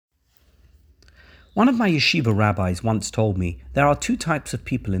One of my yeshiva rabbis once told me there are two types of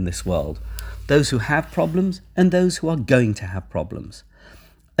people in this world: those who have problems and those who are going to have problems.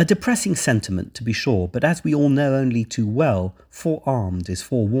 A depressing sentiment, to be sure, but as we all know only too well, forearmed is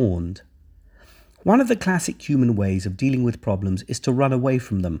forewarned. One of the classic human ways of dealing with problems is to run away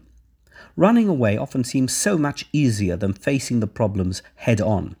from them. Running away often seems so much easier than facing the problems head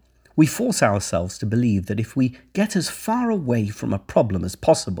on. We force ourselves to believe that if we get as far away from a problem as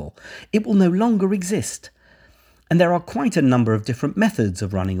possible, it will no longer exist. And there are quite a number of different methods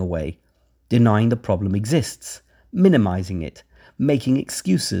of running away: denying the problem exists, minimizing it, making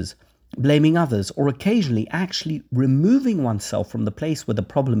excuses, blaming others, or occasionally actually removing oneself from the place where the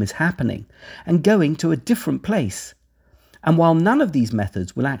problem is happening and going to a different place. And while none of these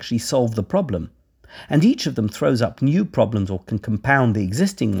methods will actually solve the problem, and each of them throws up new problems or can compound the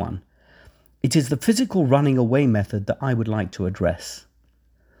existing one, it is the physical running away method that I would like to address.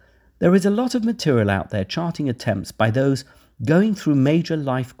 There is a lot of material out there charting attempts by those going through major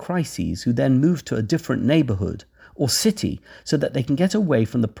life crises who then move to a different neighborhood or city so that they can get away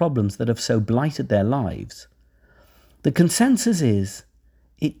from the problems that have so blighted their lives. The consensus is,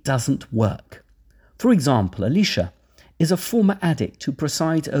 it doesn't work. For example, Alicia is a former addict who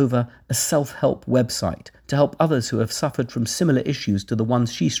presides over a self-help website to help others who have suffered from similar issues to the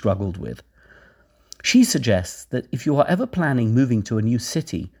ones she struggled with. She suggests that if you are ever planning moving to a new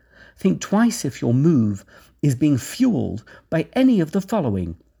city, think twice if your move is being fueled by any of the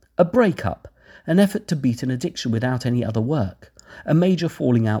following: a breakup, an effort to beat an addiction without any other work, a major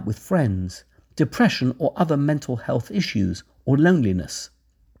falling out with friends, depression or other mental health issues, or loneliness.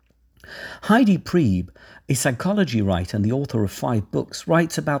 Heidi Priebe, a psychology writer and the author of 5 books,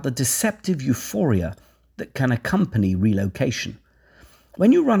 writes about the deceptive euphoria that can accompany relocation.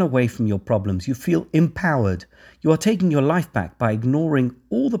 When you run away from your problems, you feel empowered. You are taking your life back by ignoring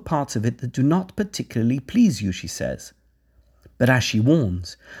all the parts of it that do not particularly please you, she says. But as she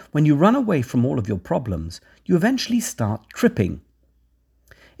warns, when you run away from all of your problems, you eventually start tripping.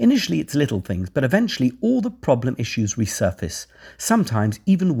 Initially it's little things, but eventually all the problem issues resurface, sometimes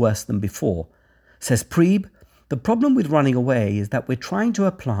even worse than before. Says Priebe, the problem with running away is that we're trying to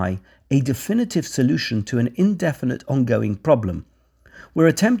apply a definitive solution to an indefinite ongoing problem. We're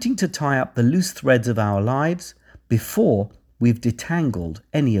attempting to tie up the loose threads of our lives before we've detangled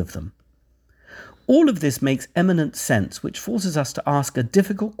any of them. All of this makes eminent sense, which forces us to ask a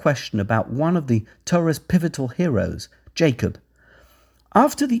difficult question about one of the Torah's pivotal heroes, Jacob.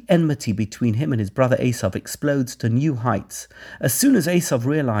 After the enmity between him and his brother Esav explodes to new heights, as soon as Esav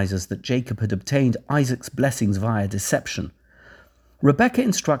realizes that Jacob had obtained Isaac's blessings via deception, Rebekah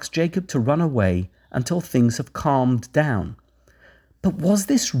instructs Jacob to run away until things have calmed down. But was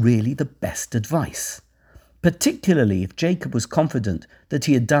this really the best advice? Particularly if Jacob was confident that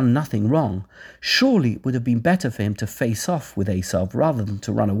he had done nothing wrong, surely it would have been better for him to face off with Esav rather than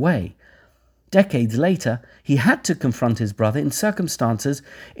to run away. Decades later, he had to confront his brother in circumstances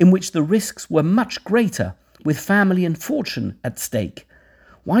in which the risks were much greater, with family and fortune at stake.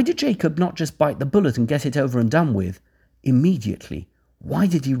 Why did Jacob not just bite the bullet and get it over and done with immediately? Why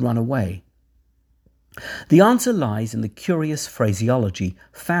did he run away? The answer lies in the curious phraseology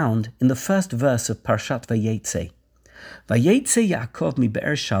found in the first verse of Parshat Vayetze. Vayetze Yaakov mi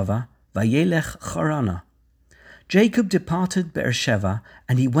Be'ersheva, vayelech Charana. Jacob departed Beersheba,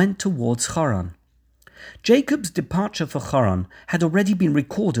 and he went towards Haran. Jacob's departure for Haran had already been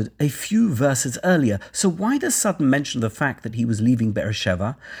recorded a few verses earlier, so why the sudden mention of the fact that he was leaving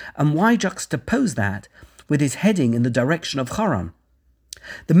Beersheba, and why juxtapose that with his heading in the direction of Haran?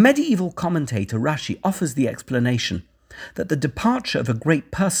 The medieval commentator Rashi offers the explanation that the departure of a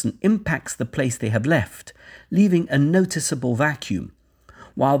great person impacts the place they have left, leaving a noticeable vacuum,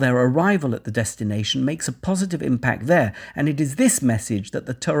 while their arrival at the destination makes a positive impact there, and it is this message that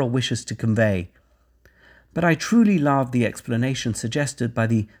the Torah wishes to convey. But I truly love the explanation suggested by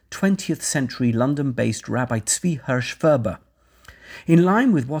the 20th century London-based Rabbi Tzvi Hirsch Ferber. In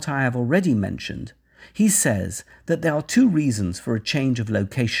line with what I have already mentioned, he says that there are 2 reasons for a change of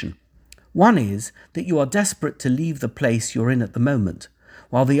location. One is that you are desperate to leave the place you're in at the moment,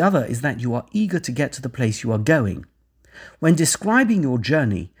 while the other is that you are eager to get to the place you are going. When describing your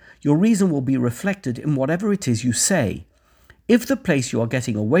journey, your reason will be reflected in whatever it is you say. If the place you are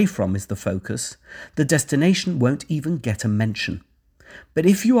getting away from is the focus, the destination won't even get a mention. But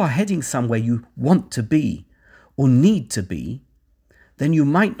if you are heading somewhere you want to be, or need to be, then you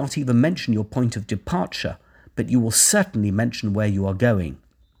might not even mention your point of departure, but you will certainly mention where you are going.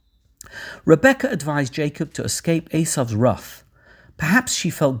 Rebekah advised Jacob to escape Esav's wrath. Perhaps she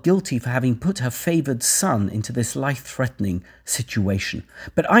felt guilty for having put her favoured son into this life-threatening situation.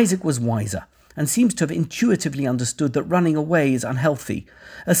 But Isaac was wiser. and seems to have intuitively understood that running away is unhealthy,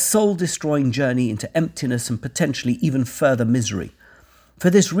 a soul-destroying journey into emptiness and potentially even further misery. For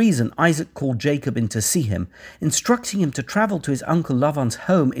this reason, Isaac called Jacob in to see him, instructing him to travel to his uncle Laban's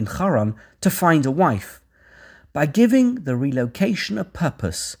home in Haran to find a wife. By giving the relocation a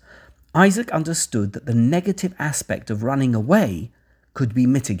purpose, Isaac understood that the negative aspect of running away could be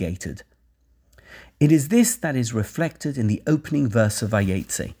mitigated. It is this that is reflected in the opening verse of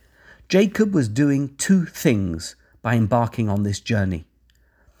Vayetze. Jacob was doing two things by embarking on this journey.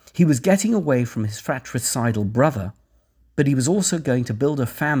 He was getting away from his fratricidal brother, but he was also going to build a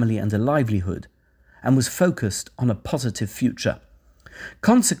family and a livelihood, and was focused on a positive future.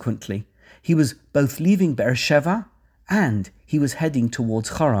 Consequently, he was both leaving Beersheba and he was heading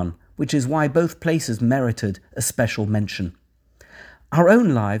towards Haran, which is why both places merited a special mention. Our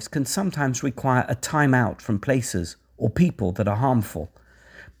own lives can sometimes require a time out from places or people that are harmful,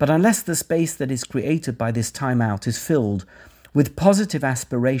 but unless the space that is created by this time out is filled with positive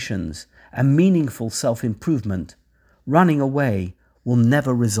aspirations and meaningful self-improvement, running away will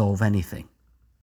never resolve anything.